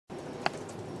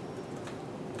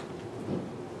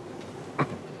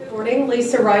morning.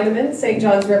 Lisa Rinaman, St.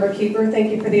 Johns Riverkeeper. Thank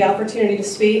you for the opportunity to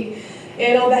speak.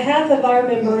 And on behalf of our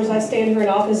members, I stand here in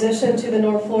opposition to the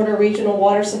North Florida Regional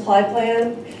Water Supply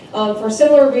Plan. For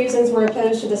similar reasons, we're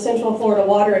opposed to the Central Florida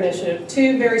Water Initiative.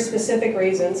 Two very specific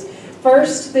reasons.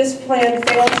 First, this plan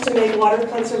fails to make water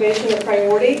conservation a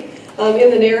priority.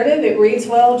 In the narrative, it reads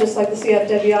well, just like the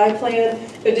CFWI plan,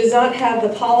 but does not have the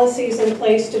policies in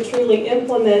place to truly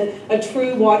implement a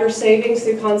true water savings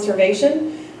through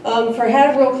conservation. For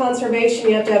have real conservation,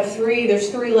 you have to have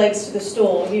there's three legs to the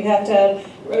stool. You have to have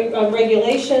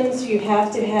regulations, you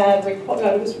have to have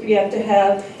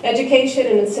education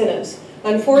and incentives.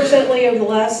 Unfortunately, over the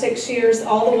last 6 years,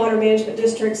 all the water management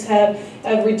districts have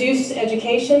reduced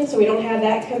education, so we don't have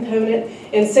that component.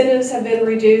 Incentives have been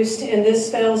reduced, and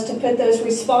this fails to put those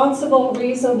responsible,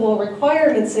 reasonable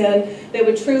requirements in that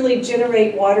would truly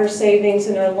generate water savings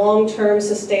in a long-term,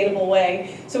 sustainable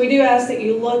way. So we do ask that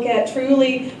you look at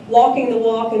truly walking the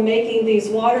walk and making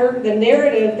the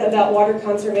narrative about water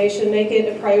conservation, make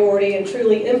it a priority and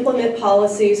truly implement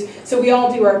policies so we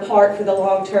all do our part for the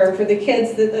long term, for the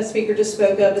kids that the speaker just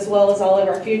spoke of, as well as all of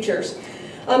our futures.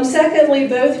 Secondly,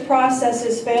 both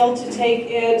processes failed to take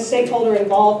in stakeholder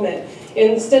involvement.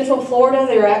 In Central Florida,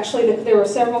 there were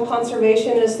several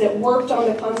conservationists that worked on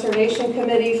the Conservation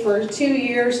Committee for 2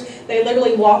 years. They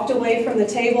literally walked away from the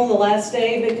table the last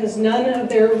day because none of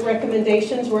their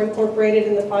recommendations were incorporated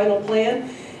in the final plan.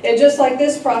 And just like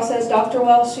this process, Dr.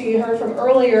 Welsh, who you heard from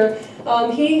earlier,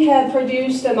 he had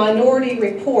produced a minority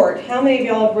report. How many of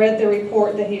y'all have read the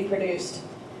report that he produced?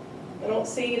 I don't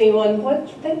see anyone. What?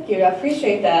 Thank you. I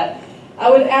appreciate that. I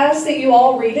would ask that you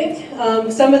all read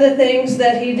it. Some of the things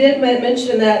that he did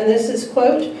mention in that, and this is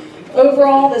quote,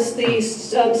 overall, the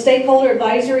Stakeholder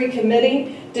Advisory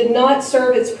Committee did not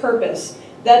serve its purpose.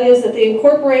 That is, that the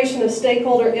incorporation of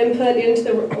stakeholder input into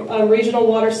the Regional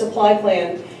Water Supply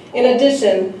Plan. In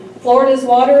addition, Florida's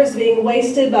water is being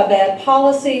wasted by bad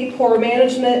policy, poor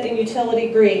management, and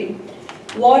utility greed.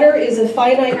 Water is a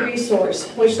finite resource,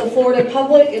 which the Florida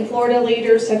public and Florida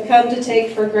leaders have come to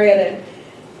take for granted.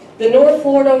 The North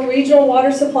Florida Regional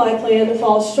Water Supply Plan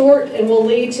falls short and will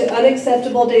lead to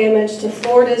unacceptable damage to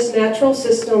Florida's natural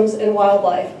systems and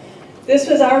wildlife. This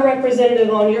was our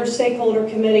representative on your stakeholder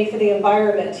committee for the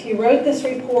environment. He wrote this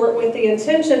report with the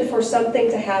intention for something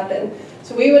to happen.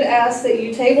 So we would ask that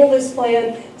you table this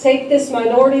plan, take this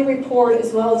minority report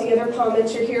as well as the other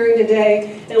comments you're hearing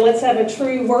today, and let's have a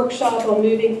true workshop on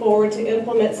moving forward to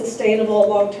implement sustainable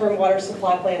long-term water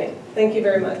supply planning. Thank you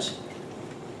very much.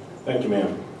 Thank you,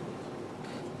 ma'am.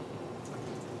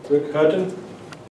 Rick Hutton.